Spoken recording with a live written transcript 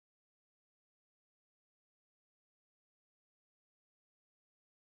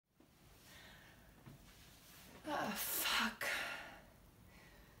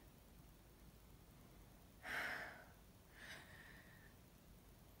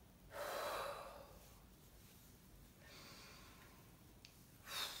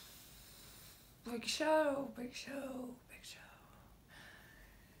Big show, big show, big show.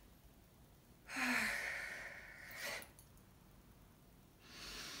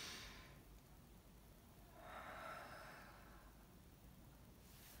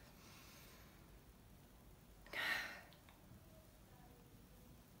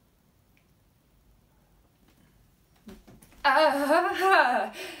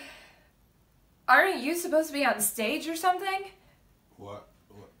 Aren't you supposed to be on stage or something? What?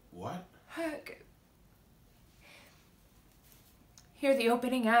 You're the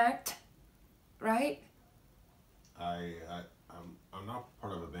opening act, right? I'm not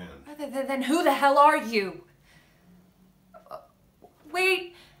part of a band. Then who the hell are you?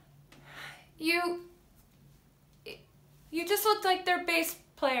 Wait, you just looked like their bass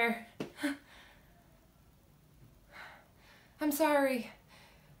player. I'm sorry.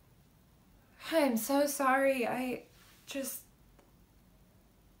 I'm so sorry. I just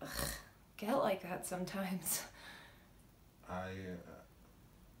get like that sometimes.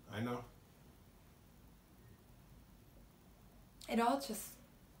 I know. It all just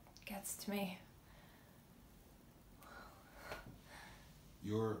gets to me.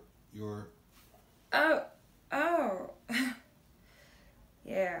 You're... Oh.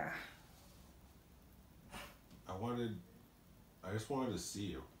 Yeah. I just wanted to see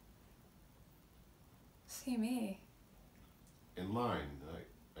you. See me? In line.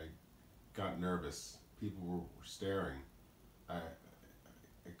 I got nervous. People were staring. I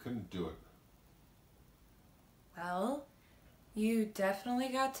couldn't do it. Well, you definitely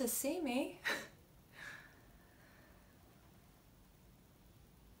got to see me.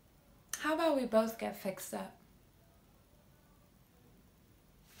 How about we both get fixed up?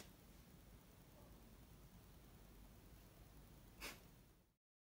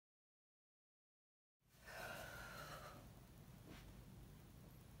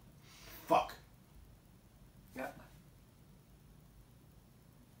 Fuck. Yeah.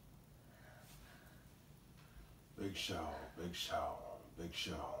 Big show, big show, big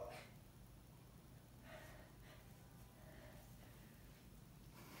show.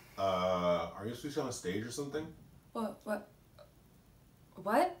 Are you supposed to be on a stage or something? What?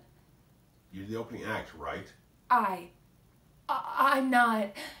 You're the opening act, right? I'm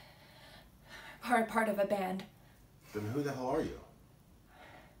not part of a band. Then who the hell are you?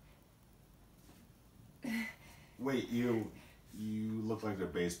 Wait, you look like the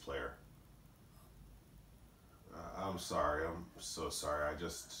bass player. I'm sorry. I'm so sorry. I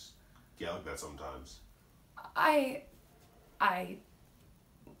just get like that sometimes. I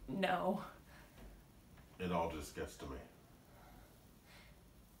know. It all just gets to me.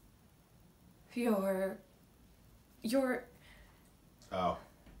 You're... Oh,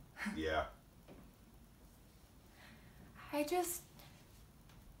 yeah. I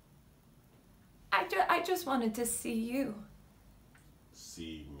just wanted to see you.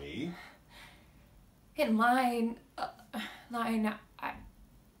 See me? In line,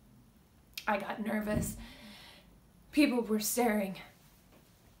 I got nervous. People were staring.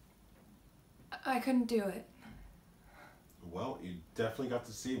 I couldn't do it. Well, you definitely got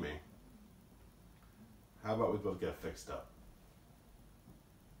to see me. How about we both get fixed up?